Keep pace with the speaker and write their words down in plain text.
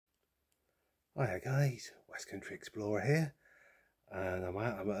Hiya guys, West Country Explorer here, and I'm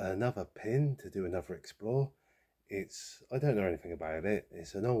at another pin to do another explore. I don't know anything about it.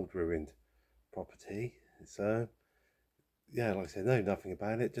 It's an old ruined property, so yeah, like I said, know nothing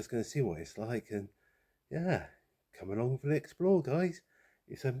about it. Just going to see what it's like, and yeah, come along for the explore, guys.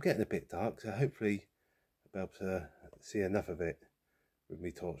 It's getting a bit dark, so hopefully I'll be able to see enough of it with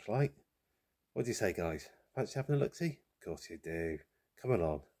me torchlight. What do you say, guys? Fancy having a look-see? Of course you do. Come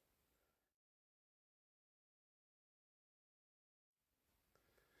along.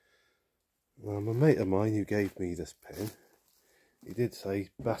 Well, a mate of mine who gave me this pen, he did say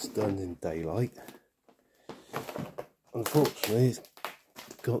best done in daylight. Unfortunately, it's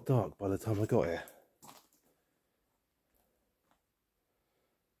got dark by the time I got here.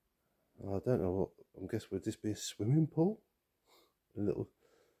 I don't know what, I guess would this be a swimming pool? A little,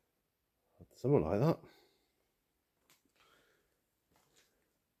 something like that.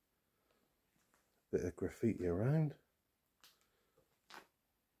 Bit of graffiti around.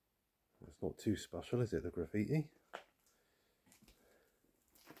 It's not too special, is it, the graffiti?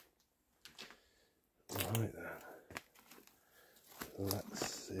 Right then.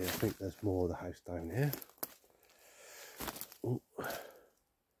 Let's see, I think there's more of the house down here. Oh,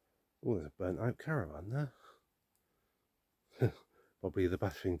 there's a burnt out caravan there. Probably the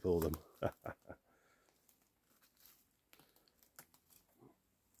best thing for them.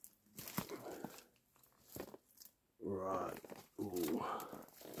 Right. Ooh.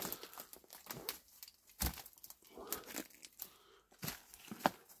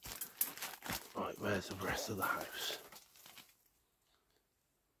 Right, where's the rest of the house?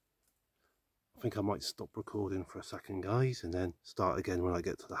 I think I might stop recording for a second, guys, and then start again when I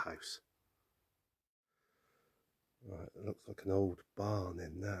get to the house. Right, it looks like an old barn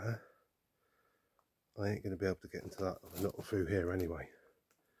in there. I ain't going to be able to get into that. I'm not through here anyway.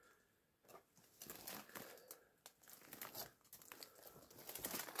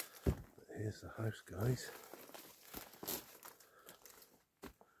 But here's the house, guys.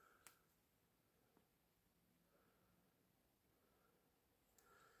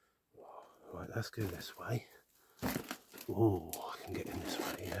 Right, let's go this way. Oh, I can get in this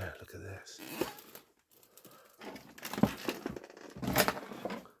way. Yeah, look at this.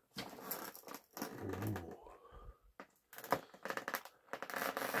 Ooh.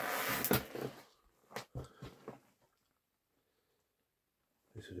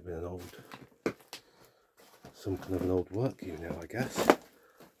 This would have been some kind of an old work unit, I guess.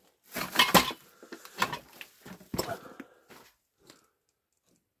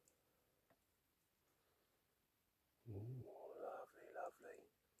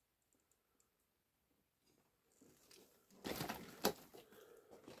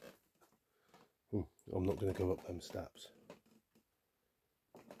 I'm not going to go up them steps.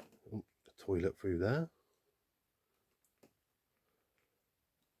 Oh, the toilet through there.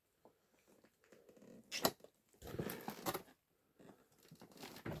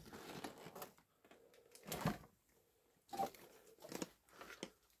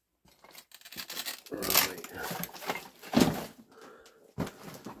 Right.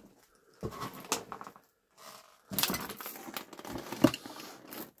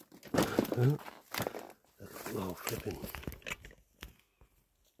 Oh, flipping.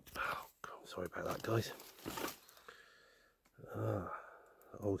 Oh, God, sorry about that, guys.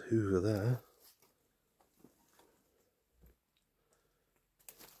 Old Hoover there.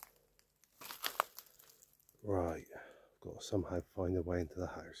 Right, I've got to somehow find a way into the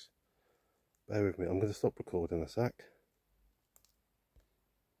house. Bear with me, I'm going to stop recording a sec.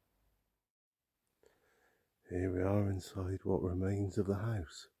 Here we are inside what remains of the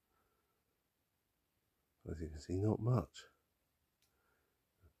house. As you can see, not much.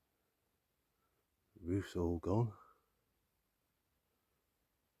 The roof's all gone.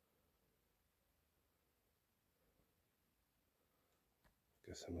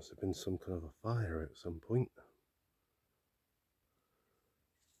 Guess there must have been some kind of a fire at some point.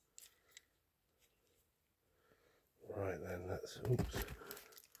 Right then, let's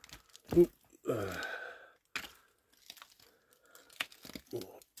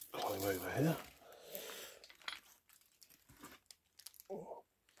climb over here.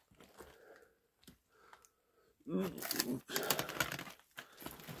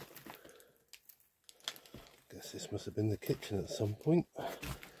 Guess this must have been the kitchen at some point.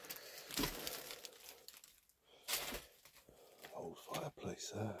 Old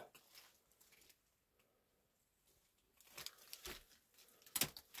fireplace there.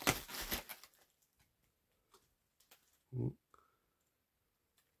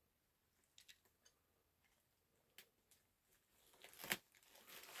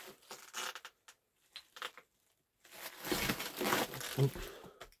 Oops.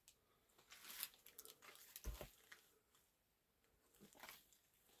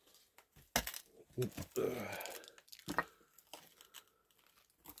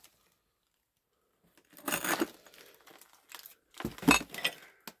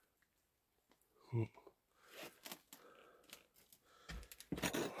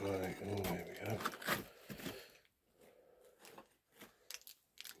 Right, oh, there we go.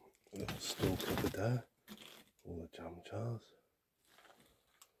 Little store cupboard there, all the jam jars.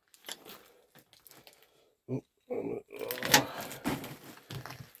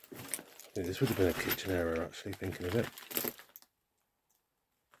 Yeah, this would have been a kitchen area, actually, thinking of it.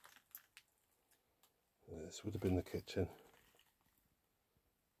 Yeah, this would have been the kitchen.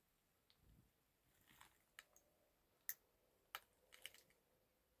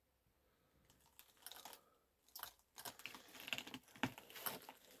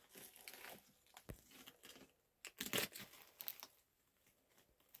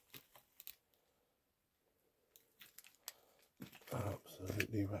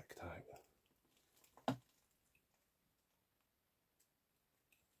 Absolutely wrecked out.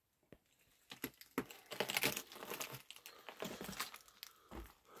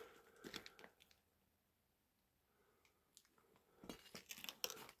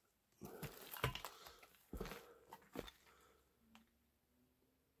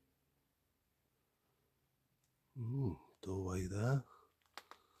 Doorway there.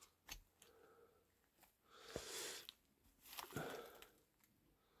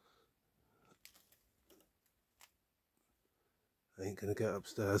 I ain't gonna get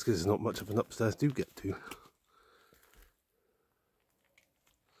upstairs because there's not much of an upstairs to get to.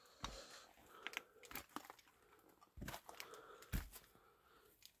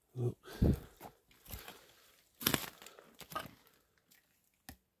 Oops.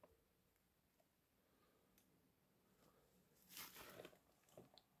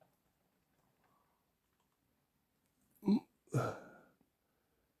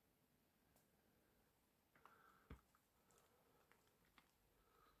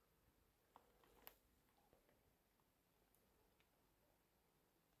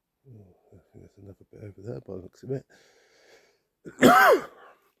 I think there's another bit over there by the looks of it.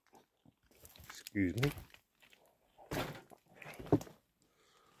 Excuse me.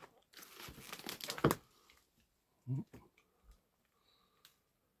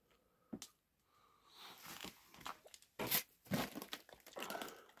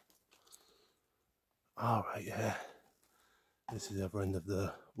 Alright, yeah. This is the other end of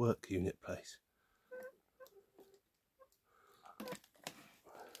the work unit place.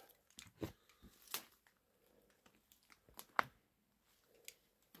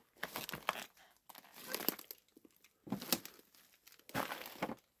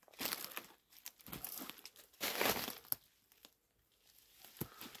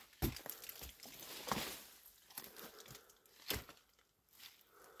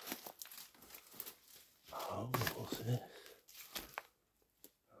 Oh, what's this?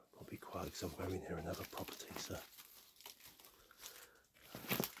 Probably quite somewhere in here, another property, so.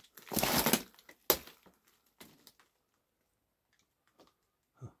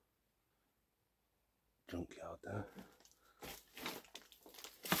 Junkyard there.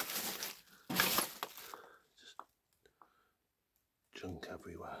 Just junk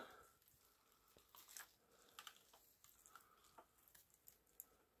everywhere.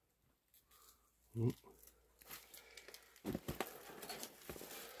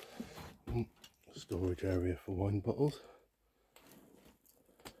 Storage area for wine bottles.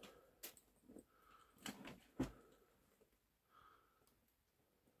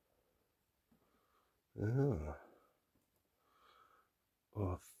 Ah.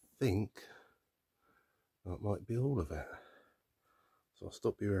 Well, I think that might be all of it. So I'll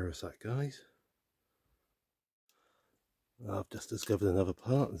stop you here a sec, guys. I've just discovered another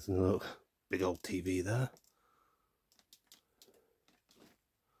part. There's a little big old TV there.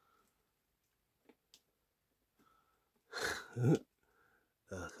 Look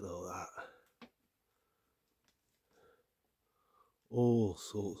at all that. All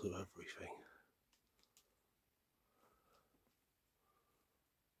sorts of everything.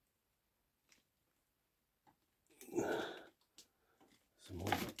 Some more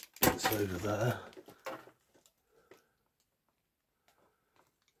bits over there.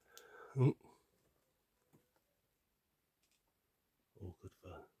 All good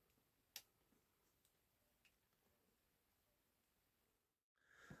fun.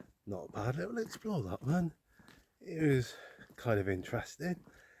 Not a bad little explore, that one. It was kind of interesting.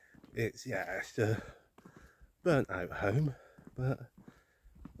 It's a burnt out home, but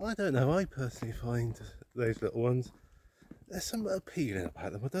I don't know, I personally find those little ones there's something appealing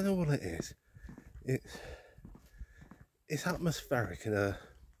about them. I don't know what it is. It's atmospheric in a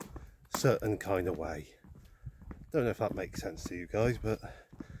certain kind of way. Don't know if that makes sense to you guys, but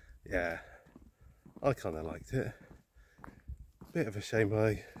yeah, I kind of liked it. Bit of a shame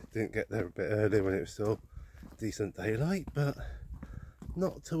I didn't get there a bit earlier when it was still decent daylight, but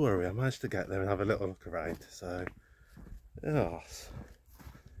not to worry, I managed to get there and have a little look around. So yes,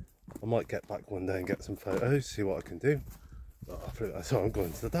 I might get back one day and get some photos, see what I can do. But so I'm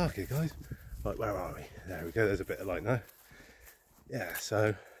going to the dark here, guys. Right, where are we? There we go, there's a bit of light now. Yeah,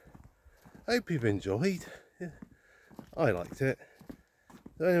 so hope you've enjoyed. Yeah, I liked it.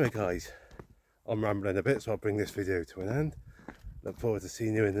 So anyway guys, I'm rambling a bit, so I'll bring this video to an end. Look forward to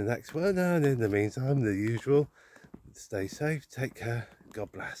seeing you in the next one, and in the meantime, the usual, stay safe, take care,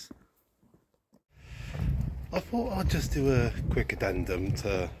 God bless. I thought I'd just do a quick addendum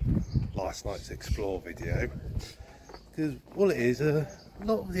to last night's Explore video, because what it is, a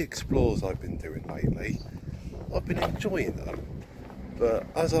lot of the explores I've been doing lately, I've been enjoying them, but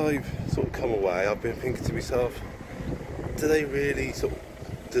as I've sort of come away, I've been thinking to myself, do they really sort of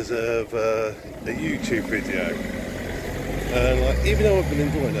deserve a YouTube video? And like, even though I've been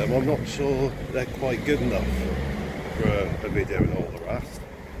enjoying them, I'm not sure they're quite good enough for a video and all the rest.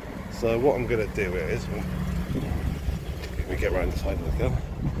 So what I'm going to do is, let me get around the side of the car.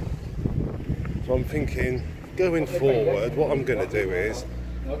 So I'm thinking, going forward, what I'm going to do is,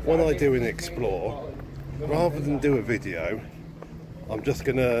 when I do an explore, rather than do a video, I'm just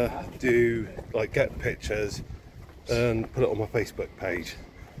going to do, like, get pictures and put it on my Facebook page.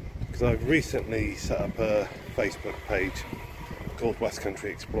 Because I've recently set up a Facebook page called West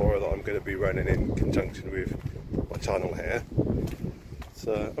Country Explorer that I'm going to be running in conjunction with my channel here.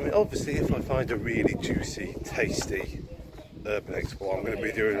 So, I mean, obviously if I find a really juicy, tasty urban explorer, I'm going to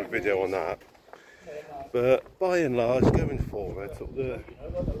be doing a video on that. But by and large, going forward, sort of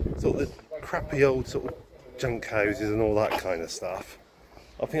the crappy old sort of junk houses and all that kind of stuff,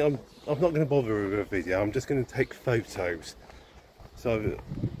 I think I'm not going to bother with a video. I'm just going to take photos. So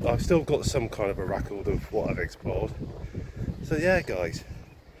I've still got some kind of a record of what I've explored. So yeah guys,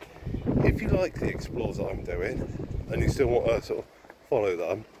 if you like the explores that I'm doing and you still want to sort of follow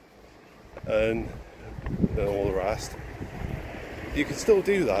them and all the rest, you can still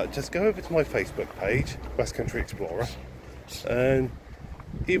do that. Just go over to my Facebook page, West Country Explorer, and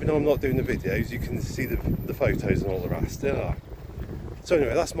even though I'm not doing the videos, you can see the photos and all the rest. Yeah. So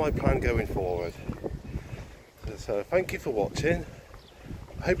anyway, that's my plan going forward. So thank you for watching.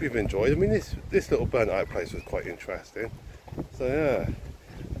 I hope you've enjoyed. I mean, this little burnt out place was quite interesting. So yeah,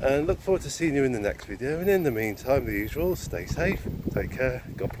 and look forward to seeing you in the next video. And in the meantime, the usual, stay safe, take care,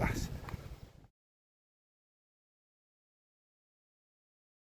 God bless.